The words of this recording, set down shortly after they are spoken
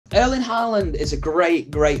Erling Haaland is a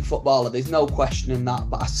great footballer. There's no questioning that.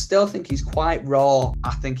 But I still think he's quite raw.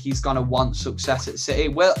 I think he's going to want success at City.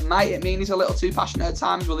 Well, might it mean he's a little too passionate at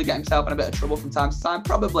times? Will he get himself in a bit of trouble from time to time?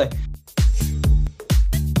 Probably.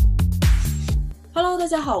 Hello， 大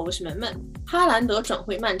家好，我是门门。哈兰德转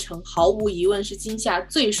会曼城，毫无疑问是今夏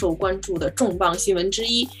最受关注的重磅新闻之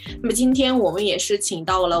一。那么今天我们也是请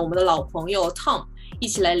到了我们的老朋友 Tom， 一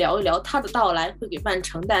起来聊一聊他的到来会给曼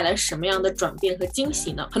城带来什么样的转变和惊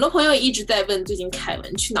喜呢？很多朋友一直在问最近凯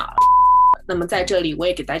文去哪儿了。那么在这里我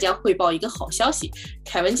也给大家汇报一个好消息，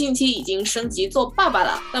凯文近期已经升级做爸爸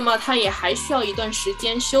了，那么他也还需要一段时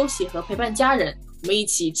间休息和陪伴家人，我们一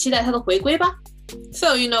起期待他的回归吧。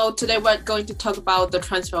So, today we're going to talk about the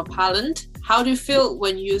transfer of Haaland. How do you feel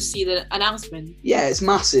when you see the announcement? Yeah, it's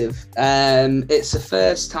massive. It's the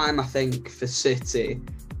first time, I think, for City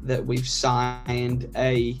that we've signed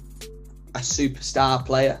a superstar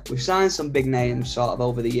player. We've signed some big names sort of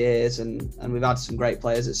over the years, and we've had some great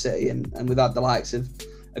players at City, and we've had the likes of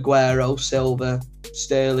Aguero, Silva,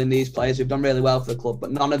 Sterling, these players who've done really well for the club,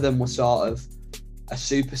 but none of them were sort of a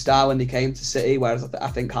superstar when they came to City, whereas I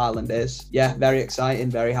think Haaland is. Yeah, very exciting,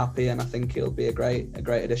 very happy, and I think he'll be a great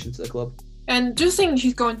addition to the club. And do you think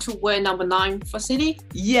he's going to wear number 9 for City?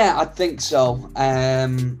 Yeah, I think so.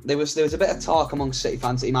 There was a bit of talk among City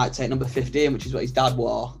fans that he might take number 15, which is what his dad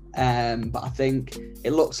wore. But I think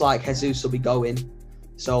it looks like Jesus will be going,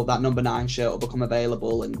 so that number 9 shirt will become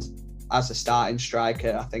available, and as a starting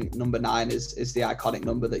striker, I think number 9 is the iconic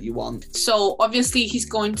number that you want. So obviously he's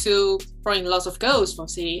going to bring lots of goals for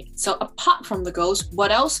City. So apart from the goals,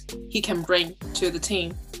 what else he can bring to the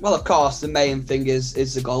team? Well, of course, the main thing is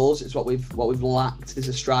the goals. It's what we've lacked as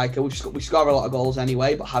a striker. We score a lot of goals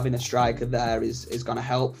anyway, but having a striker there is going to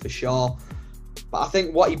help for sure. But I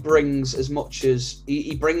think what he brings, as much as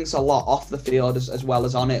he brings a lot off the field as well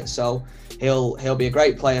as on it. So he'll be a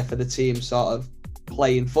great player for the team, sort of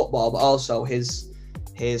playing football, but also his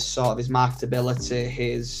marketability,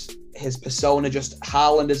 his persona, just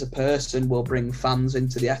Haaland as a person will bring fans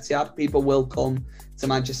into the Etihad. People will come to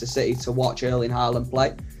Manchester City to watch Erling Haaland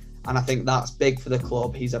play, and I think that's big for the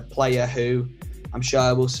club. He's a player who I'm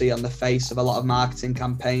sure we'll see on the face of a lot of marketing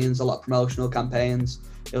campaigns, a lot of promotional campaigns.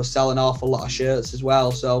 He'll sell an awful lot of shirts as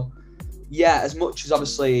well. So yeah, as much as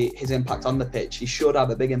obviously his impact on the pitch, he should have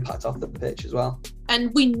a big impact off the pitch as well.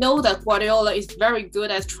 And we know that Guardiola is very good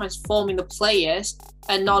at transforming the players,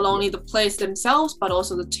 and not only the players themselves, but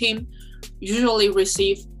also the team usually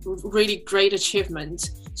receive really great achievements.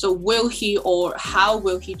 So will he, or how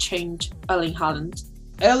will he change Erling Haaland?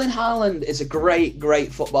 Erling Haaland is a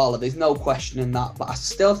great footballer. There's no questioning that. But I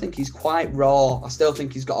still think he's quite raw. I still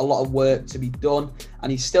think he's got a lot of work to be done.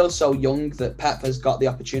 And he's still so young that Pep has got the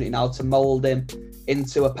opportunity now to mould him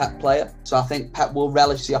into a Pep player. So I think Pep will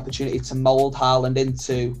relish the opportunity to mould Haaland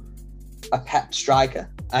into a Pep striker.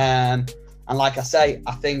 And like I say,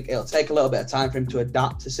 I think it'll take a little bit of time for him to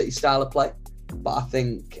adapt to City's style of play. But I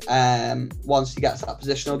think once he gets that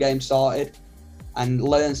positional game sorted and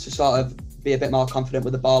learns to sort of be a bit more confident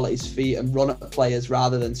with the ball at his feet and run at players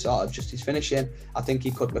rather than sort of just his finishing, I think he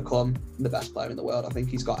could become the best player in the world. I think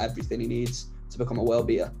he's got everything he needs to become a world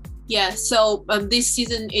beater. Yeah, so this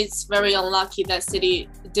season it's very unlucky that City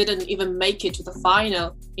didn't even make it to the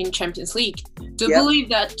final in Champions League. Do you believe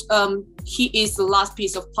that he is the last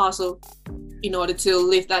piece of puzzle in order to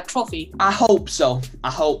lift that trophy? I hope so.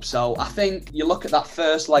 I think you look at that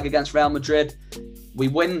first leg against Real Madrid, we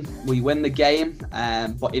win the game,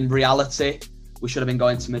 but in reality, we should have been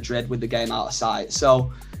going to Madrid with the game out of sight.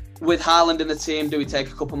 So with Haaland in the team, do we take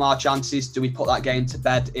a couple more chances? Do we put that game to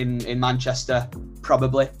bed in Manchester?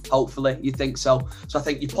 Probably, hopefully, you think so. So I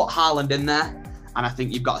think you put Haaland in there, and I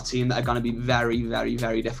think you've got a team that are going to be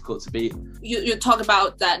very difficult to beat. You talk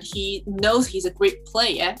about that he knows he's a great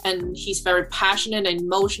player and he's very passionate and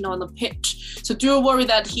emotional on the pitch. So do you worry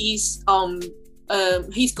that he's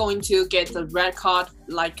going to get the red card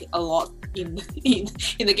like a lot in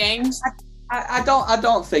the games? I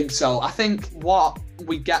don't think so. I think what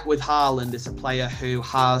we get with Haaland is a player who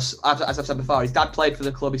has, as I've said before, his dad played for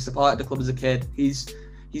the club, he supported the club as a kid.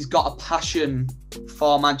 He's got a passion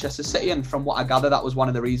for Manchester City, and from what I gather, that was one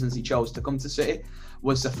of the reasons he chose to come to City,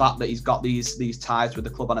 was the fact that he's got these ties with the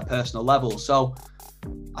club on a personal level. So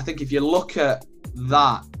I think if you look at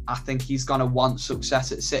that, I think he's going to want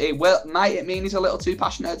success at City. Well, might it mean he's a little too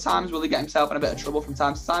passionate at times? Will he get himself in a bit of trouble from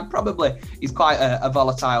time to time? Probably. He's quite a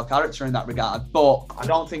volatile character in that regard, but I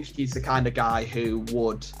don't think he's the kind of guy who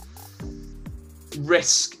would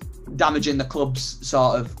risk damaging the club's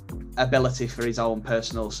sort of ability for his own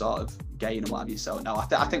personal sort of gain and what have you. So no,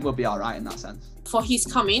 I think we'll be all right in that sense. For his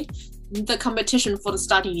coming, the competition for the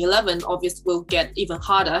starting 11 obviously will get even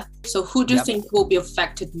harder. So who do you think will be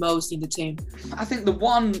affected most in the team? I think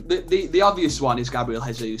the obvious one is Gabriel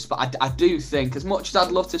Jesus, but I do think, as much as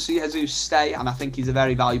I'd love to see Jesus stay, and I think he's a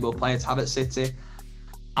very valuable player to have at City,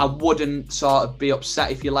 I wouldn't sort of be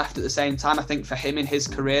upset if he left at the same time. I think for him in his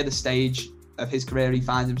career, the stage of his career he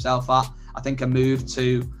finds himself at, I think a move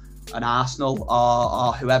to an Arsenal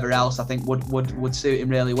or whoever else I think would suit him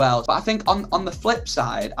really well. But I think on the flip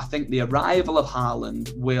side, I think the arrival of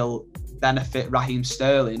Haaland will benefit Raheem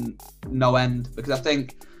Sterling no end, because I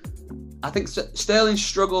think Sterling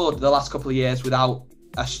struggled the last couple of years without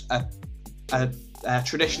a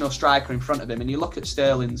traditional striker in front of him. And you look at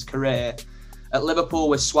Sterling's career at Liverpool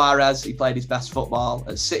with Suarez, he played his best football.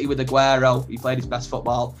 At City with Aguero, he played his best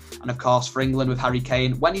football. And of course for England with Harry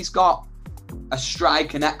Kane, when he's got a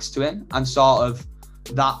striker next to him and sort of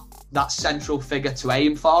that central figure to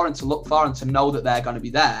aim for and to look for and to know that they're going to be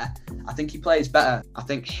there, I think he plays better. I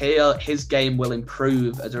think his game will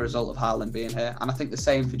improve as a result of Haaland being here, and I think the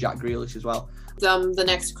same for Jack Grealish as well. The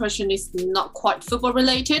next question is not quite football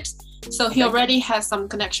related. So he already has some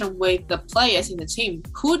connection with the players in the team.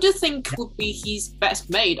 Who do you think would be his best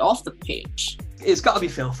mate off the pitch? It's got to be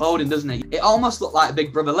Phil Foden, doesn't it? It almost looked like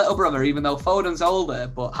big brother, little brother, even though Foden's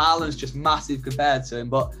older, but Haaland's just massive compared to him.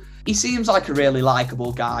 But he seems like a really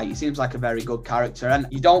likeable guy. He seems like a very good character. And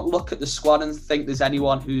you don't look at the squad and think there's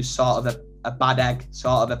anyone who's sort of a bad egg,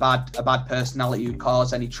 sort of a bad personality who'd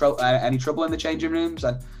cause any trouble in the changing rooms.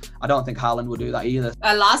 And I don't think Haaland will do that either.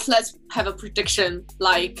 Last, let's have a prediction,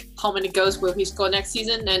 like how many goals will he score next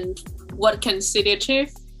season and what can City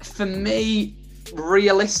achieve? For me,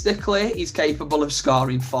 realistically, he's capable of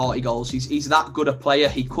scoring 40 goals. He's that good a player.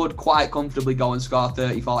 He could quite comfortably go and score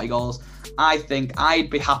 30, 40 goals. I think I'd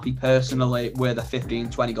be happy personally with a 15,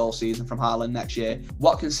 20 goal season from Haaland next year.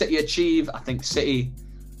 What can City achieve? I think City,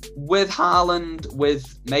 with Haaland,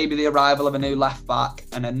 with maybe the arrival of a new left back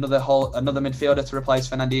and another midfielder to replace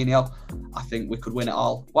Fernandinho, I think we could win it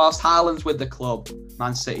all. Whilst Haaland's with the club,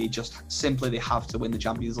 Man City just simply they have to win the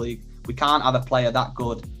Champions League. We can't have a player that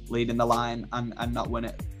good leading the line and not win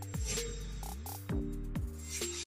it.